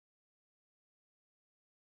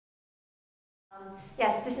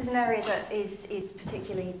Yes, this is an area that is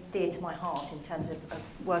particularly dear to my heart in terms of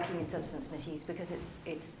working in substance misuse, because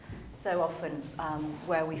it's so often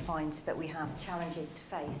where we find that we have challenges to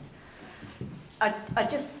face. I'd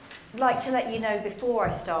just like to let you know before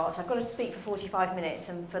I start, I've got to speak for 45 minutes,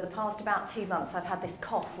 and for the past about 2 months I've had this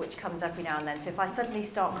cough which comes every now and then, so if I suddenly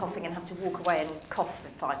start coughing and have to walk away and cough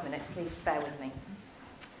in 5 minutes, please bear with me.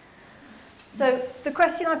 So the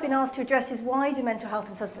question I've been asked to address is, why do mental health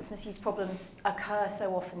and substance misuse problems occur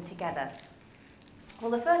so often together?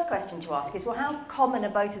 Well, the first question to ask is, well, how common are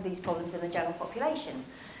both of these problems in the general population?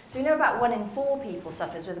 So we know about 1 in 4 people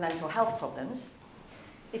suffers with mental health problems.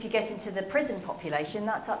 If you get into the prison population,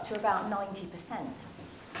 that's up to about 90%.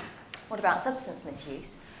 What about substance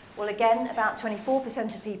misuse? Well, again, about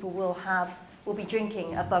 24% of people will be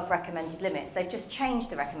drinking above recommended limits. They've just changed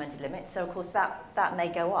the recommended limits, so of course that may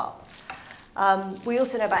go up. We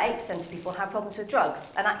also know about 8% of people have problems with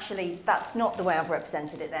drugs, and actually that's not the way I've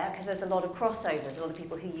represented it there, because there's a lot of crossovers, a lot of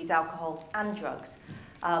people who use alcohol and drugs.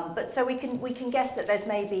 But so we can guess that there's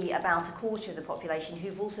maybe about a quarter of the population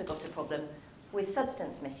who've also got a problem with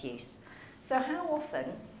substance misuse. So how often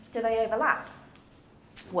do they overlap?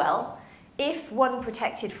 Well, if one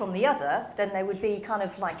protected from the other, then they would be kind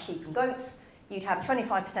of like sheep and goats. You'd have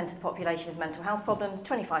 25% of the population with mental health problems,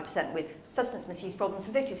 25% with substance misuse problems,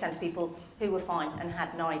 and 50% of people who were fine and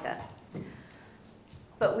had neither.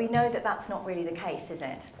 But we know that that's not really the case, is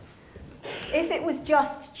it? If it was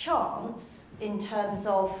just chance in terms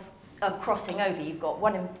of crossing over, you've got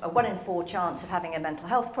a 1 in 4 chance of having a mental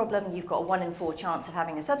health problem, you've got a 1 in 4 chance of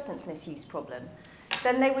having a substance misuse problem,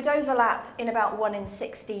 then they would overlap in about 1 in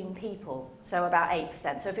 16 people, so about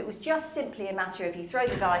 8%. So if it was just simply a matter of you throw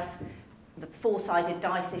the dice, the 4-sided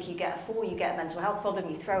dice, if you get a 4, you get a mental health problem,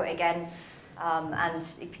 you throw it again, and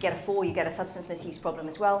if you get a 4, you get a substance misuse problem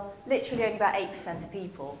as well. Literally only about 8% of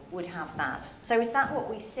people would have that. So is that what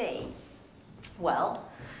we see? Well,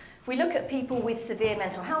 if we look at people with severe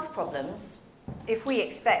mental health problems, if we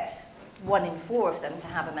expect 1 in 4 of them to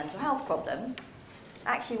have a mental health problem,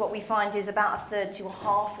 actually what we find is about a third to a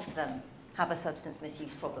half of them have a substance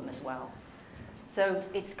misuse problem as well. So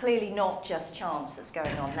it's clearly not just chance that's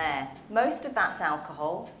going on there. Most of that's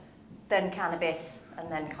alcohol, then cannabis,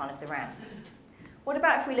 and then kind of the rest. What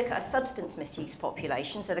about if we look at a substance misuse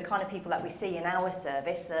population, so the kind of people that we see in our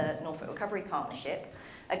service, the Norwich Recovery Partnership?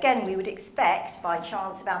 Again, we would expect, by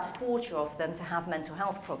chance, about a quarter of them to have mental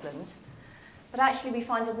health problems. But actually, we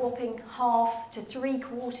find a whopping half to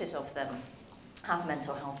 3/4 of them have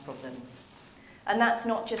mental health problems. And that's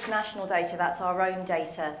not just national data, that's our own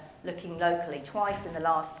data looking locally. Twice in the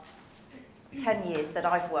last 10 years that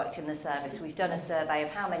I've worked in the service, we've done a survey of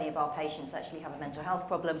how many of our patients actually have a mental health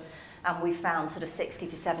problem, and we've found sort of 60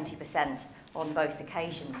 to 70% on both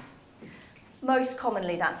occasions. Most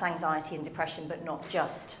commonly that's anxiety and depression, but not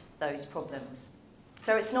just those problems.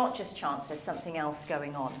 So it's not just chance, there's something else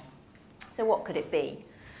going on. So what could it be?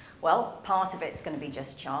 Well, part of it's going to be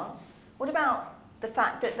just chance. What about the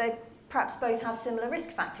fact that they perhaps both have similar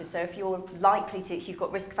risk factors? So if you've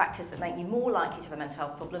got risk factors that make you more likely to have a mental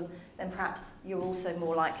health problem, then perhaps you're also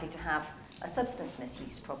more likely to have a substance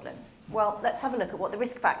misuse problem. Well, let's have a look at what the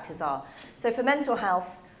risk factors are. So for mental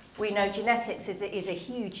health, we know genetics is a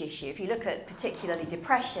huge issue. If you look at particularly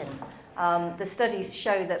depression, the studies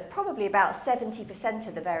show that probably about 70%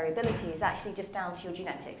 of the variability is actually just down to your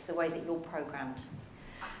genetics, the way that you're programmed.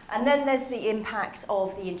 And then there's the impact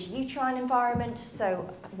of the intrauterine environment,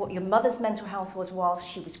 so what your mother's mental health was whilst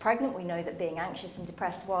she was pregnant. We know that being anxious and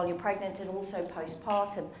depressed while you're pregnant and also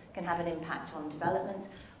postpartum can have an impact on development.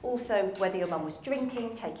 Also, whether your mum was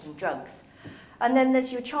drinking, taking drugs. And then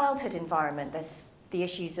there's your childhood environment. There's the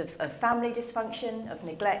issues of family dysfunction, of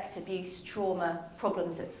neglect, abuse, trauma,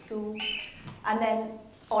 problems at school, and then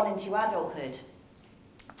on into adulthood.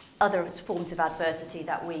 Other forms of adversity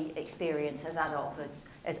that we experience as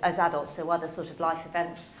adults, so other sort of life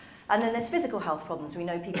events. And then there's physical health problems. We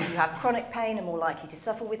know people who have chronic pain are more likely to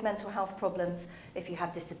suffer with mental health problems. If you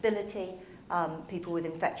have disability, people with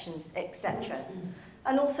infections, etc.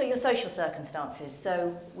 And also your social circumstances.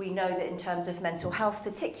 So we know that in terms of mental health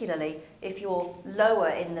particularly, if you're lower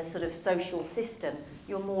in the sort of social system,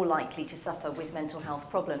 you're more likely to suffer with mental health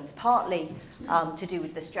problems, partly to do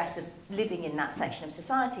with the stress of living in that section of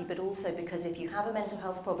society, but also because if you have a mental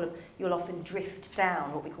health problem, you'll often drift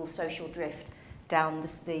down, what we call social drift, down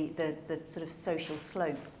the sort of social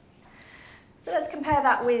slope. So let's compare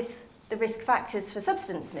that with the risk factors for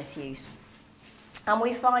substance misuse. And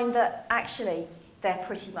we find that actually they're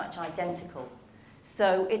pretty much identical.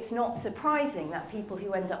 So it's not surprising that people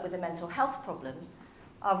who end up with a mental health problem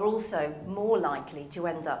are also more likely to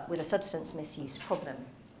end up with a substance misuse problem.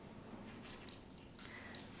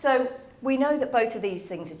 So we know that both of these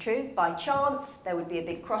things are true. By chance, there would be a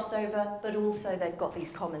big crossover, but also they've got these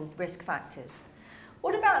common risk factors.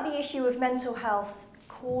 What about the issue of mental health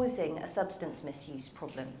causing a substance misuse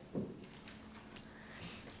problem?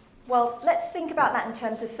 Well, let's think about that in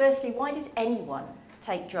terms of, firstly, why does anyone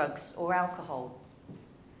take drugs or alcohol?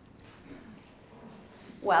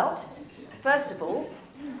 Well, first of all,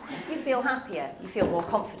 you feel happier, you feel more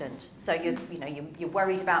confident. So you're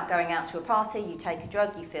worried about going out to a party, you take a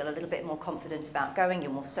drug, you feel a little bit more confident about going,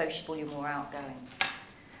 you're more sociable, you're more outgoing.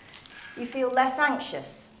 You feel less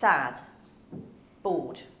anxious, sad,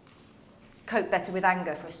 bored, cope better with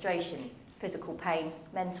anger, frustration, physical pain,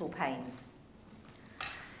 mental pain.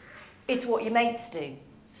 It's what your mates do,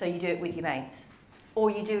 so you do it with your mates.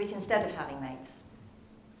 Or you do it instead of having mates.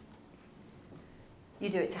 You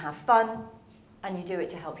do it to have fun, and you do it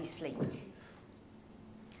to help you sleep.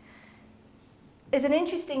 There's an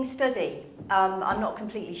interesting study. I'm not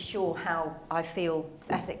completely sure how I feel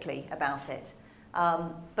ethically about it,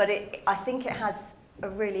 but I think it has a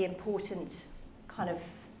really important kind of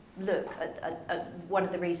look at one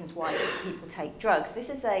of the reasons why people take drugs. This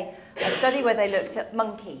is a study where they looked at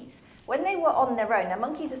monkeys. When they were on their own, now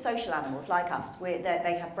monkeys are social animals like us.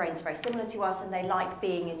 They have brains very similar to us, and they like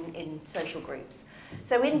being in social groups.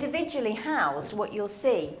 So individually housed, what you'll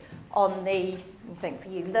see on the, I think for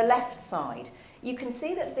you, the left side, you can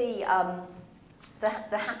see that the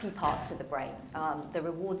happy parts of the brain, the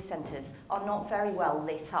reward centres, are not very well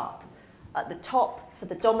lit up. At the top for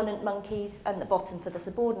the dominant monkeys and the bottom for the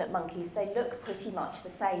subordinate monkeys, they look pretty much the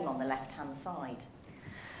same on the left-hand side.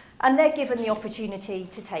 And they're given the opportunity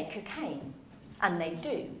to take cocaine, and they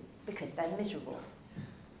do, because they're miserable.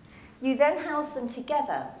 You then house them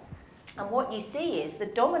together, and what you see is the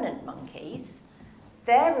dominant monkeys,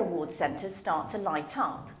 their reward centres start to light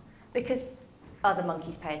up, because other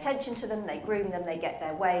monkeys pay attention to them, they groom them, they get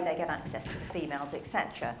their way, they get access to the females,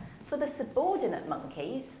 etc. For the subordinate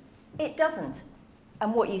monkeys, it doesn't.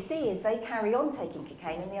 And what you see is they carry on taking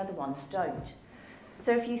cocaine and the other ones don't.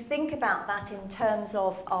 So if you think about that in terms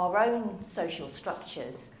of our own social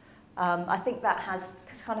structures, I think that has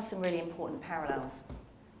kind of some really important parallels.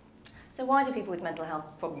 So why do people with mental health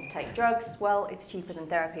problems take drugs? Well, it's cheaper than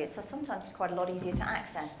therapy. It's sometimes quite a lot easier to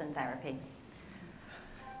access than therapy.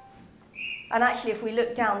 And actually, if we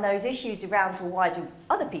look down those issues around, well, why do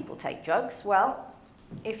other people take drugs? Well,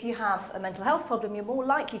 if you have a mental health problem, you're more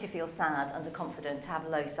likely to feel sad, underconfident, to have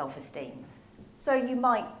low self-esteem. So you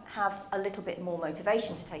might have a little bit more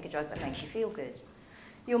motivation to take a drug that makes you feel good.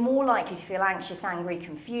 You're more likely to feel anxious, angry,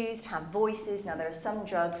 confused, have voices. Now, there are some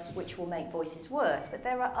drugs which will make voices worse, but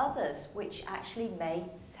there are others which actually may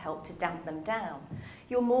help to damp them down.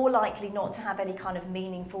 You're more likely not to have any kind of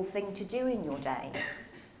meaningful thing to do in your day.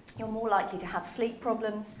 You're more likely to have sleep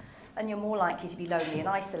problems, and you're more likely to be lonely and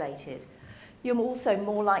isolated. You're also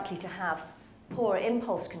more likely to have poorer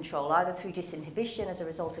impulse control, either through disinhibition as a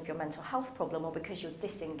result of your mental health problem, or because you're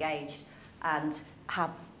disengaged and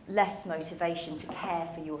have less motivation to care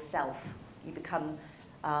for yourself. You become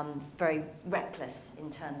very reckless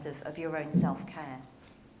in terms of your own self-care.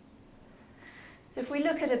 So if we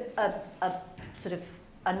look at a sort of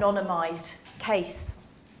anonymised case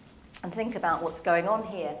and think about what's going on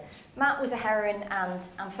here, Matt was a heroin and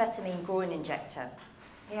amphetamine groin injector.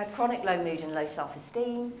 He had chronic low mood and low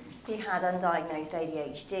self-esteem. He had undiagnosed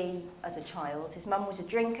ADHD as a child. His mum was a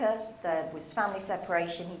drinker. There was family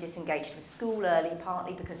separation. He disengaged with school early,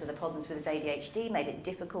 partly because of the problems with his ADHD, made it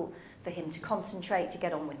difficult for him to concentrate, to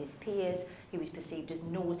get on with his peers. He was perceived as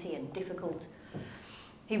naughty and difficult.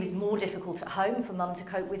 He was more difficult at home for mum to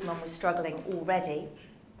cope with. Mum was struggling already.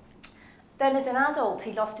 Then as an adult,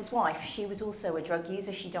 he lost his wife. She was also a drug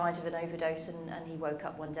user. She died of an overdose, and he woke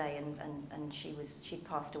up one day and she'd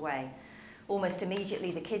passed away. Almost immediately,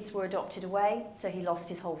 the kids were adopted away, so he lost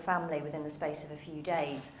his whole family within the space of a few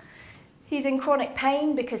days. He's in chronic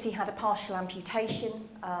pain because he had a partial amputation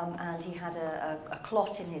and he had a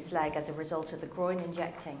clot in his leg as a result of the groin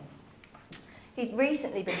injecting. He's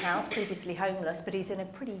recently been housed, previously homeless, but he's in a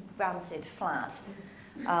pretty rancid flat.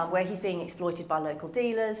 Where he's being exploited by local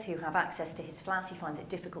dealers who have access to his flat. He finds it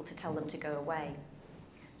difficult to tell them to go away.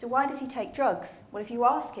 So why does he take drugs? Well, if you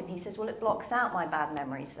ask him, he says, well, it blocks out my bad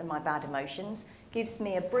memories and my bad emotions, gives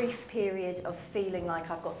me a brief period of feeling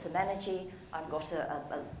like I've got some energy, I've got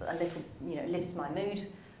a little, lifts my mood.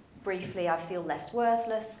 Briefly, I feel less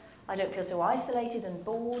worthless, I don't feel so isolated and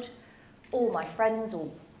bored. All my friends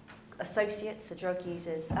or associates are drug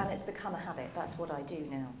users, and it's become a habit. That's what I do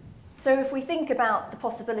now. So if we think about the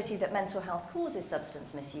possibility that mental health causes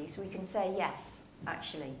substance misuse, we can say yes,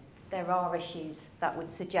 actually, there are issues that would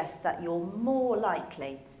suggest that you're more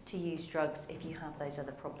likely to use drugs if you have those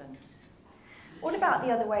other problems. What about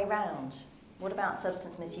the other way round? What about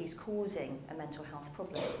substance misuse causing a mental health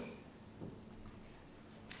problem?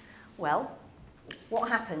 Well, what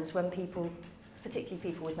happens when people, particularly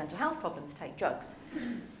people with mental health problems, take drugs?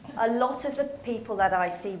 A lot of the people that I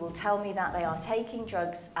see will tell me that they are taking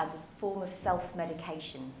drugs as a form of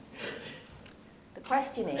self-medication. The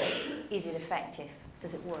question is it effective?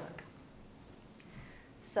 Does it work?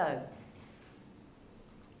 So,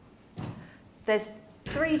 there's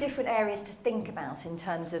 3 different areas to think about in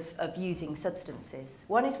terms of using substances.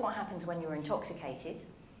 One is what happens when you're intoxicated.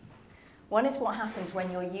 One is what happens when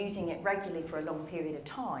you're using it regularly for a long period of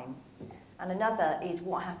time. And another is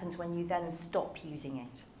what happens when you then stop using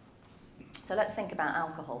it. So let's think about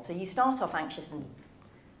alcohol. So you start off anxious and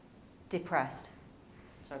depressed.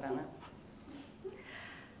 Sorry about that.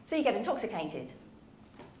 So you get intoxicated.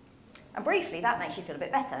 And briefly, that makes you feel a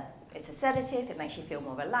bit better. It's a sedative, it makes you feel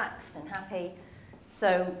more relaxed and happy.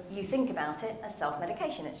 So you think about it as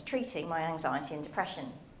self-medication. It's treating my anxiety and depression.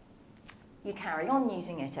 You carry on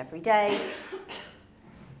using it every day.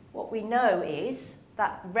 What we know is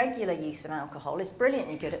that regular use of alcohol is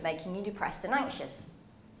brilliantly good at making you depressed and anxious.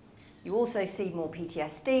 You also see more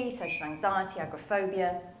PTSD, social anxiety,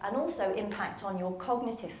 agoraphobia, and also impact on your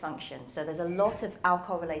cognitive function. So there's a lot of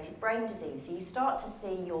alcohol-related brain disease. So you start to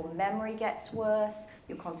see your memory gets worse,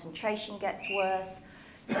 your concentration gets worse,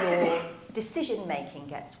 your decision-making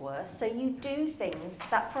gets worse. So you do things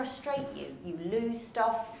that frustrate you. You lose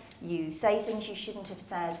stuff, you say things you shouldn't have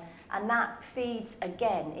said, and that feeds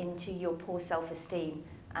again into your poor self-esteem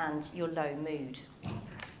and your low mood.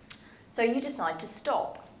 So you decide to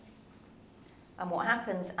stop. And what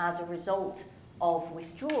happens as a result of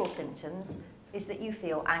withdrawal symptoms is that you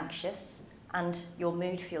feel anxious and your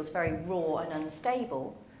mood feels very raw and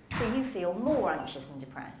unstable, so you feel more anxious and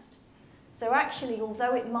depressed. So actually,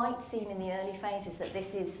 although it might seem in the early phases that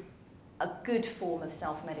this is a good form of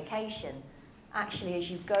self-medication, actually as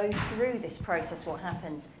you go through this process, what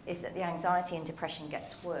happens is that the anxiety and depression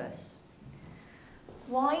gets worse.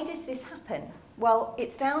 Why does this happen? Well,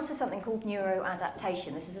 it's down to something called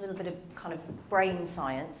neuroadaptation. This is a little bit of kind of brain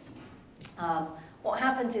science. What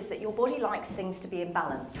happens is that your body likes things to be in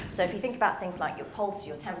balance. So if you think about things like your pulse,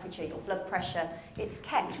 your temperature, your blood pressure, it's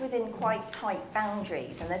kept within quite tight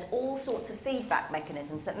boundaries. And there's all sorts of feedback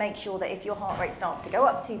mechanisms that make sure that if your heart rate starts to go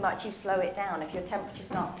up too much, you slow it down. If your temperature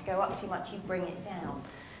starts to go up too much, you bring it down.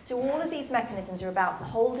 So all of these mechanisms are about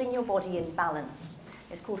holding your body in balance.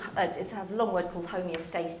 It's called, it has a long word called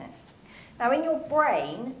homeostasis. Now in your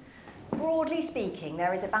brain, broadly speaking,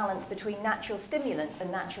 there is a balance between natural stimulant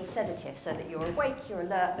and natural sedative, so that you're awake, you're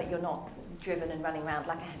alert, but you're not driven and running around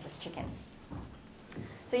like a headless chicken.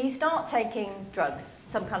 So you start taking drugs,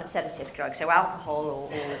 some kind of sedative drug, so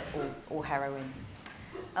alcohol or heroin.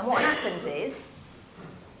 And what happens is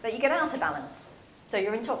that you get out of balance. So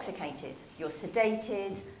you're intoxicated, you're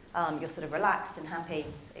sedated, you're sort of relaxed and happy,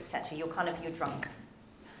 etc. You're drunk.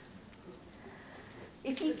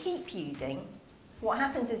 If you keep using, what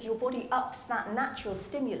happens is your body ups that natural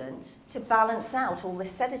stimulant to balance out all the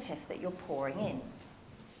sedative that you're pouring in.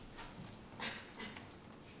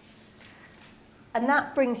 And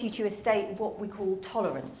that brings you to a state of what we call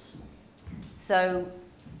tolerance. So,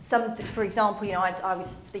 for example, I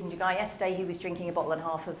was speaking to a guy yesterday who was drinking a litre and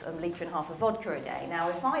a half of vodka a day. Now,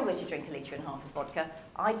 if I were to drink a litre and a half of vodka,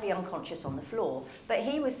 I'd be unconscious on the floor. But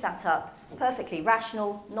he was sat up, perfectly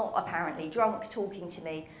rational, not apparently drunk, talking to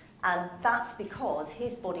me. And that's because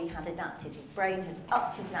his body had adapted. His brain had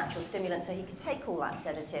upped his natural stimulant so he could take all that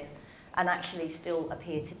sedative and actually still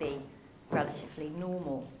appear to be relatively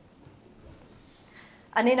normal.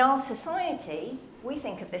 And in our society, we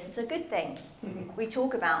think of this as a good thing. We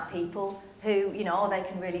talk about people who, they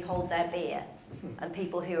can really hold their beer, and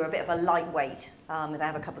people who are a bit of a lightweight. They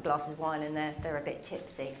have a couple of glasses of wine and they're a bit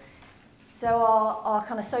tipsy. So our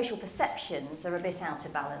kind of social perceptions are a bit out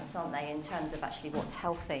of balance, aren't they, in terms of actually what's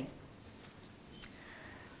healthy.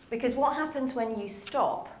 Because what happens when you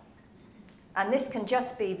stop, and this can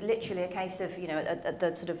just be literally a case of, at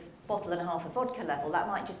the sort of bottle and a half of vodka level, that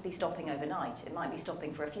might just be stopping overnight. It might be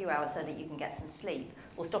stopping for a few hours so that you can get some sleep,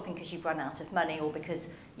 or stopping because you've run out of money, or because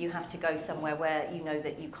you have to go somewhere where you know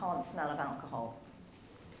that you can't smell of alcohol.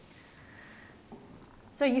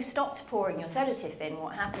 So you've stopped pouring your sedative in.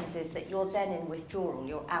 What happens is that you're then in withdrawal,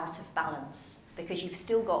 you're out of balance, because you've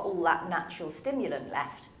still got all that natural stimulant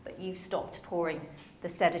left, but you've stopped pouring the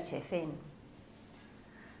sedative in.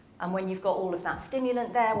 And when you've got all of that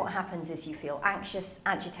stimulant there, what happens is you feel anxious,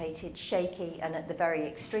 agitated, shaky, and at the very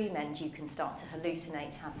extreme end, you can start to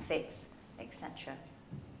hallucinate, have fits, etc.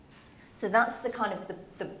 So that's the kind of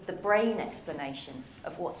the brain explanation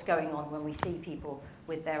of what's going on when we see people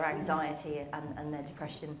with their anxiety and their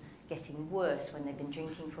depression getting worse when they've been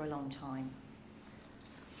drinking for a long time.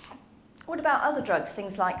 What about other drugs,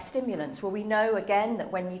 things like stimulants? Well, we know, again,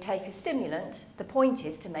 that when you take a stimulant, the point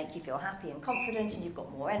is to make you feel happy and confident, and you've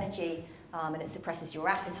got more energy, and it suppresses your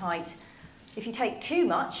appetite. If you take too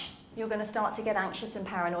much, you're going to start to get anxious and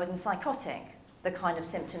paranoid and psychotic, the kind of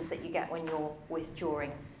symptoms that you get when you're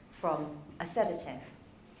withdrawing from a sedative.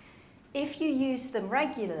 If you use them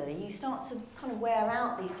regularly, you start to kind of wear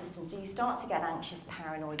out these systems, so you start to get anxious,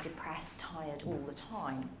 paranoid, depressed, tired all the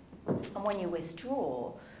time. And when you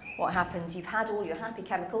withdraw, what happens, you've had all your happy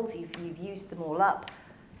chemicals, you've used them all up,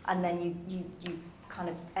 and then you kind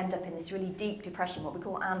of end up in this really deep depression, what we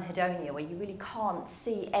call anhedonia, where you really can't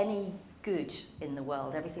see any good in the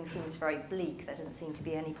world. Everything seems very bleak. There doesn't seem to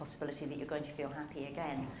be any possibility that you're going to feel happy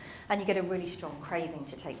again. And you get a really strong craving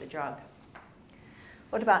to take the drug.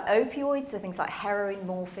 What about opioids? So things like heroin,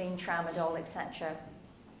 morphine, tramadol, etc.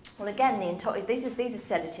 Well, again, these are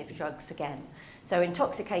sedative drugs again. So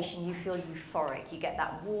intoxication, you feel euphoric. You get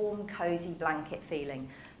that warm, cozy blanket feeling.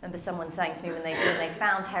 I remember someone saying to me when they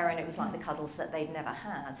found heroin, it was like the cuddles that they'd never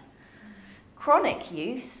had. Chronic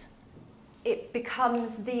use, it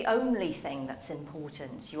becomes the only thing that's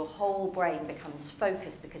important. Your whole brain becomes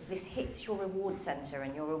focused because this hits your reward centre,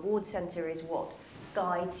 and your reward centre is what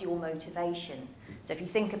guides your motivation. So if you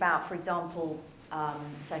think about, for example,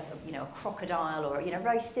 say, a crocodile or a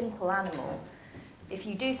very simple animal, if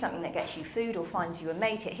you do something that gets you food or finds you a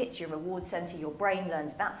mate, it hits your reward centre, your brain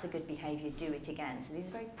learns that's a good behaviour, do it again. So these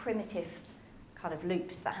are very primitive kind of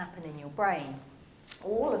loops that happen in your brain.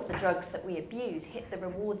 All of the drugs that we abuse hit the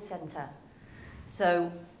reward centre.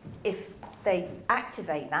 So if they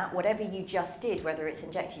activate that, whatever you just did, whether it's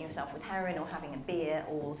injecting yourself with heroin or having a beer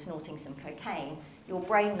or snorting some cocaine, your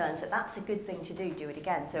brain learns that that's a good thing to do it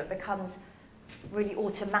again. So it becomes really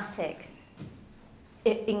automatic,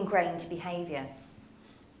 ingrained behaviour.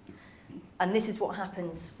 And this is what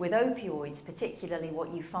happens with opioids, particularly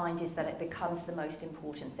what you find is that it becomes the most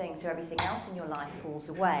important thing. So everything else in your life falls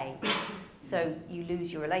away. So you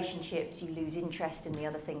lose your relationships, you lose interest in the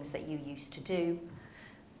other things that you used to do,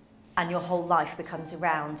 and your whole life becomes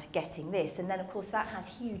around getting this. And then, of course, that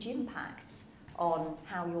has huge impacts on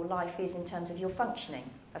how your life is in terms of your functioning,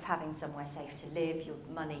 of having somewhere safe to live, your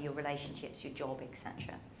money, your relationships, your job,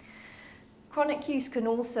 etc. Chronic use can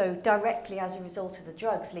also directly, as a result of the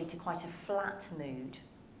drugs, lead to quite a flat mood,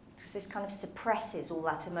 because this kind of suppresses all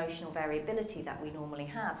that emotional variability that we normally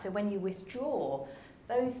have. So when you withdraw,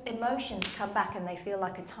 those emotions come back and they feel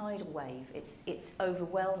like a tidal wave. It's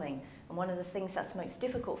overwhelming. And one of the things that's most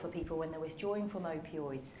difficult for people when they're withdrawing from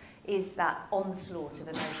opioids is that onslaught of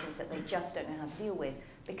emotions that they just don't know how to deal with,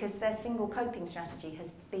 because their single coping strategy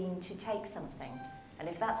has been to take something. And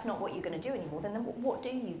if that's not what you're going to do anymore, then what do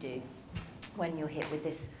you do when you're hit with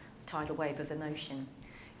this tidal wave of emotion?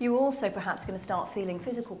 You're also perhaps going to start feeling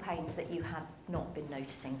physical pains that you have not been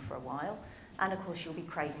noticing for a while. And of course, you'll be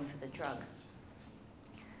craving for the drug.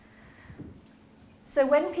 So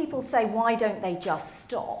when people say, why don't they just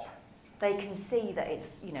stop? They can see that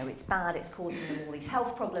it's bad, it's causing them all these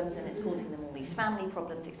health problems, and it's causing them all these family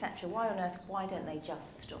problems, etc. Why on earth, why don't they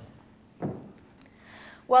just stop?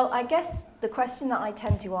 Well, I guess the question that I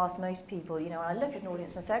tend to ask most people, I look at an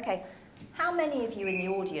audience and I say, okay, how many of you in the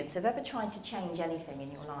audience have ever tried to change anything in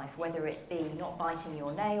your life, whether it be not biting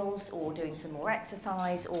your nails or doing some more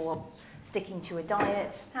exercise or sticking to a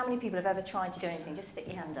diet? How many people have ever tried to do anything? Just stick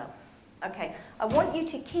your hand up. Okay, I want you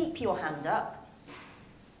to keep your hand up.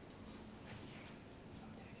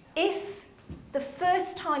 If the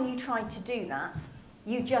first time you tried to do that,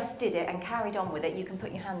 you just did it and carried on with it, you can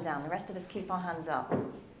put your hand down. The rest of us keep our hands up.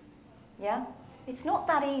 Yeah? It's not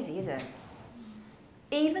that easy, is it?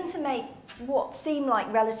 Even to make what seem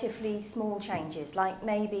like relatively small changes, like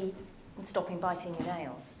maybe stopping biting your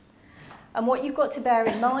nails. And what you've got to bear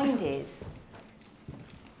in mind is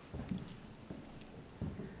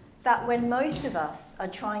that when most of us are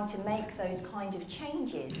trying to make those kind of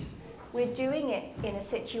changes, we're doing it in a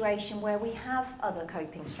situation where we have other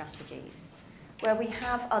coping strategies, where we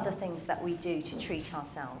have other things that we do to treat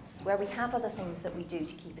ourselves, where we have other things that we do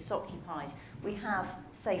to keep us occupied. We have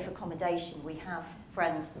safe accommodation, we have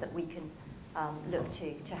friends that we can look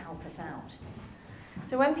to help us out.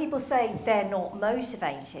 So when people say they're not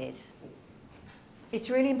motivated, it's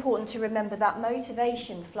really important to remember that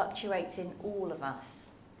motivation fluctuates in all of us.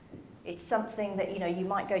 It's something that, you know, you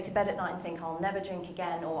might go to bed at night and think, I'll never drink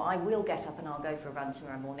again, or I will get up and I'll go for a run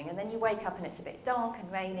tomorrow morning. And then you wake up and it's a bit dark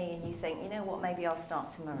and rainy and you think, you know what, maybe I'll start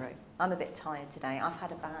tomorrow. I'm a bit tired today. I've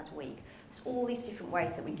had a bad week. There's all these different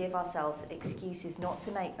ways that we give ourselves excuses not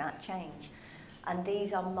to make that change. And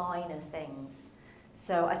these are minor things.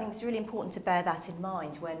 So I think it's really important to bear that in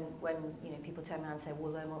mind when you know, people turn around and say,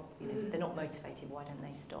 well, they're not motivated, why don't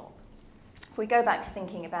they stop? If we go back to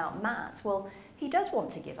thinking about Matt, well, he does want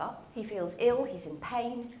to give up. He feels ill, he's in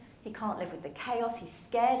pain, he can't live with the chaos, he's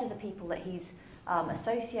scared of the people that he's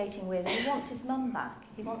associating with, and he wants his mum back.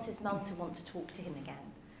 He wants his mum to want to talk to him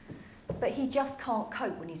again. But he just can't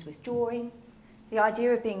cope when he's withdrawing. The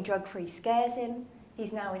idea of being drug-free scares him.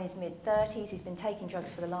 He's now in his mid-30s, he's been taking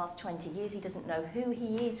drugs for the last 20 years, he doesn't know who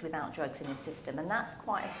he is without drugs in his system, and that's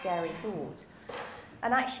quite a scary thought.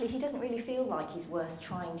 And actually, he doesn't really feel like he's worth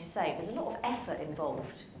trying to save. There's a lot of effort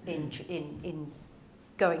involved in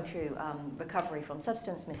going through recovery from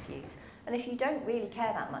substance misuse. And if you don't really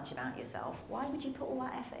care that much about yourself, why would you put all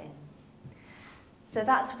that effort in? So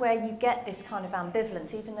that's where you get this kind of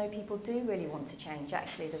ambivalence. Even though people do really want to change,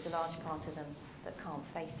 actually there's a large part of them that can't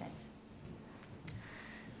face it.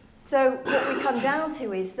 So what we come down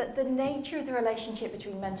to is that the nature of the relationship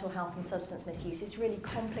between mental health and substance misuse is really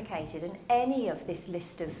complicated, and any of this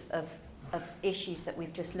list of issues that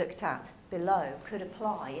we've just looked at below could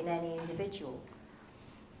apply in any individual.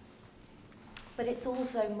 But it's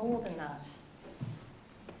also more than that.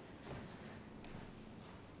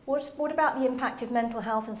 What about the impact of mental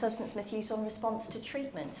health and substance misuse on response to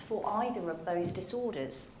treatment for either of those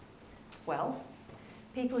disorders? Well,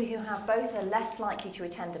 people who have both are less likely to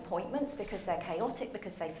attend appointments because they're chaotic,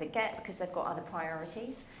 because they forget, because they've got other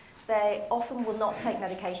priorities. They often will not take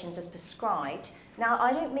medications as prescribed. Now,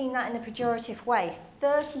 I don't mean that in a pejorative way.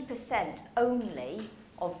 30% only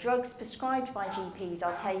of drugs prescribed by GPs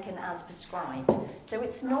are taken as prescribed. So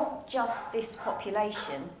it's not just this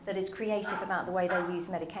population that is creative about the way they use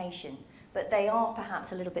medication, but they are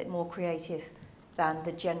perhaps a little bit more creative than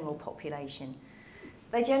the general population.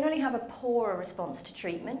 They generally have a poorer response to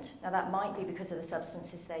treatment. Now that might be because of the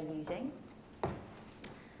substances they're using.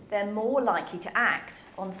 They're more likely to act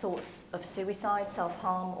on thoughts of suicide,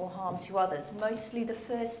 self-harm, or harm to others, mostly the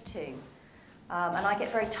first two. And I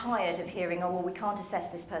get very tired of hearing, oh, well, we can't assess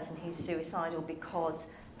this person who's suicidal because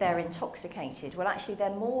they're intoxicated. Well, actually, they're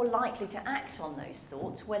more likely to act on those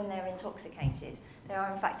thoughts when they're intoxicated. They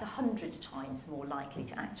are, in fact, 100 times more likely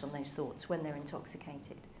to act on those thoughts when they're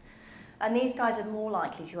intoxicated. And these guys are more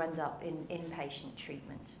likely to end up in inpatient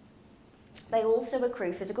treatment. They also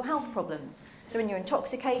accrue physical health problems. So when you're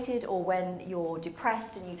intoxicated or when you're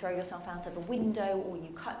depressed and you throw yourself out of a window or you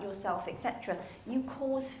cut yourself, etc., you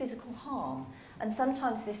cause physical harm. And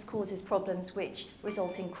sometimes this causes problems which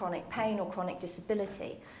result in chronic pain or chronic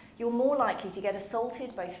disability. You're more likely to get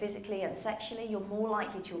assaulted both physically and sexually. You're more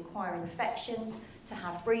likely to acquire infections, to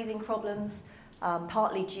have breathing problems.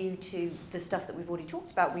 Partly due to the stuff that we've already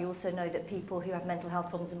talked about. We also know that people who have mental health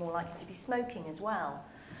problems are more likely to be smoking as well.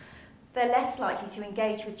 They're less likely to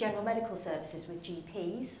engage with general medical services, with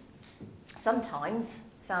GPs. Sometimes,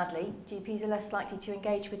 sadly, GPs are less likely to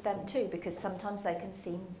engage with them too, because sometimes they can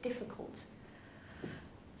seem difficult.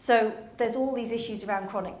 So there's all these issues around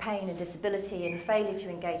chronic pain and disability and failure to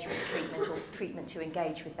engage with treatment or treatment to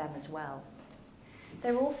engage with them as well.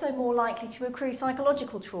 They're also more likely to accrue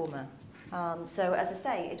psychological trauma. So as I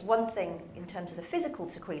say, it's one thing in terms of the physical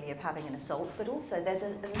sequelae of having an assault, but also there's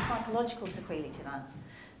a psychological sequelae to that.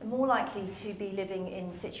 They're more likely to be living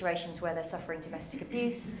in situations where they're suffering domestic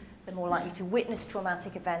abuse. They're more likely to witness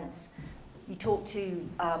traumatic events. You talk to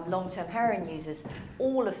long-term heroin users,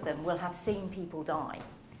 all of them will have seen people die.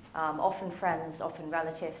 Often friends, often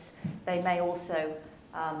relatives. They may also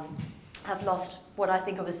have lost what I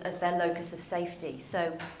think of as their locus of safety.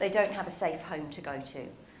 So they don't have a safe home to go to.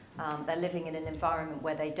 They're living in an environment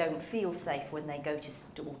where they don't feel safe when they go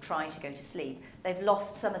to or try to go to sleep. They've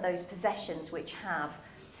lost some of those possessions which have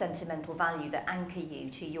sentimental value that anchor you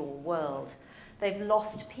to your world. They've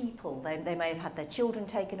lost people. They may have had their children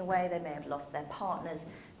taken away. They may have lost their partners.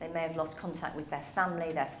 They may have lost contact with their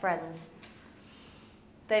family, their friends.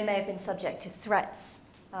 They may have been subject to threats,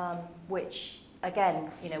 which,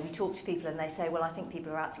 again, you know, we talk to people and they say, well, I think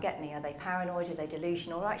people are out to get me. Are they paranoid? Are they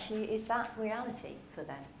delusional? Or actually, is that reality for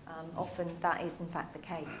them? Often that is, in fact, the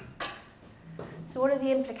case. So what are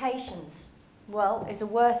the implications? Well, it's a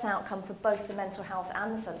worse outcome for both the mental health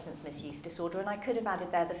and the substance misuse disorder, and I could have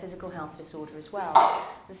added there the physical health disorder as well.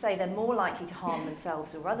 As I say, they're more likely to harm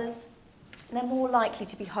themselves or others. They're more likely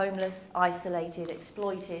to be homeless, isolated,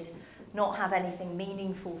 exploited, not have anything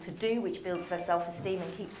meaningful to do, which builds their self-esteem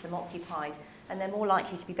and keeps them occupied, and they're more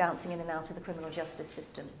likely to be bouncing in and out of the criminal justice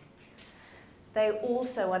system. They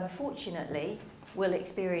also, unfortunately, will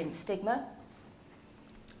experience stigma.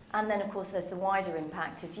 And then, of course, there's the wider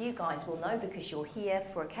impact, as you guys will know, because you're here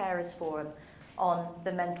for a carers forum, on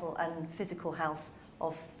the mental and physical health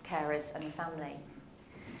of carers and the family.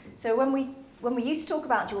 So when we used to talk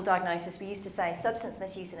about dual diagnosis, we used to say substance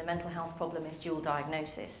misuse and a mental health problem is dual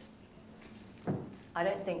diagnosis. I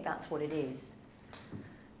don't think that's what it is.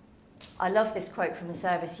 I love this quote from a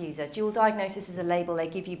service user. Dual diagnosis is a label they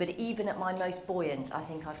give you, but even at my most buoyant, I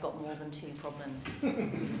think I've got more than 2 problems.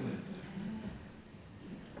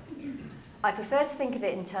 I prefer to think of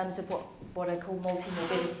it in terms of what I call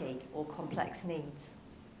multimorbidity or complex needs.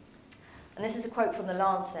 And this is a quote from the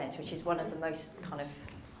Lancet, which is one of the most kind of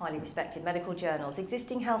highly respected medical journals.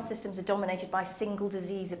 Existing health systems are dominated by single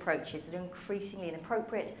disease approaches that are increasingly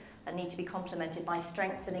inappropriate and need to be complemented by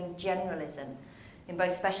strengthening generalism in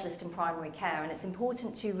both specialist and primary care. And it's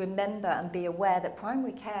important to remember and be aware that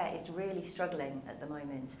primary care is really struggling at the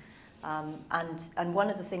moment. And one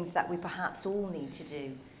of the things that we perhaps all need to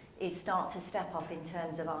do is start to step up in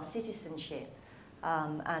terms of our citizenship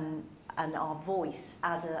and our voice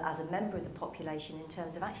as a member of the population in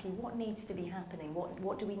terms of actually what needs to be happening,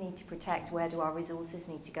 what do we need to protect, where do our resources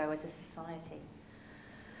need to go as a society.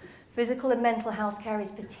 Physical and mental health care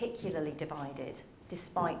is particularly divided,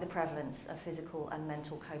 despite the prevalence of physical and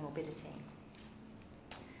mental comorbidity.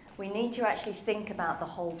 We need to actually think about the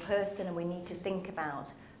whole person, and we need to think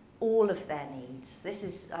about all of their needs. This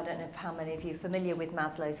is, I don't know how many of you are familiar with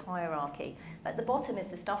Maslow's hierarchy. At the bottom is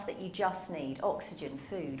the stuff that you just need: oxygen,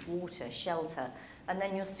 food, water, shelter. And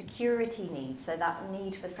then your security needs, so that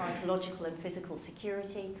need for psychological and physical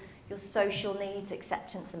security, your social needs,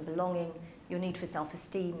 acceptance and belonging, your need for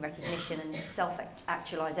self-esteem, recognition and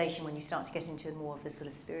self-actualization when you start to get into more of the sort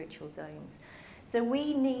of spiritual zones. So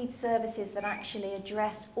we need services that actually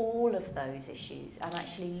address all of those issues and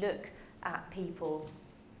actually look at people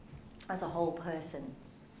as a whole person.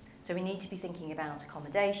 So we need to be thinking about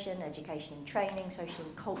accommodation, education and training, social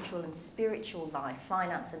and cultural and spiritual life,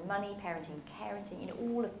 finance and money, parenting,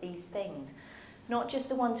 parenting, all of these things. Not just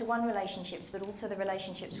the one-to-one relationships, but also the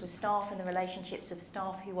relationships with staff and the relationships of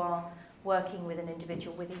staff who are working with an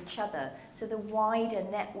individual, with each other. So the wider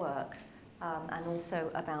network and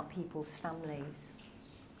also about people's families.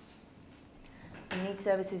 We need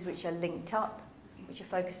services which are linked up, which are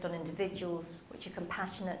focused on individuals, which are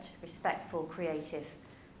compassionate, respectful, creative,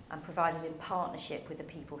 and provided in partnership with the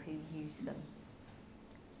people who use them.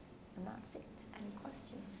 And that's it. Any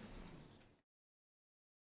questions?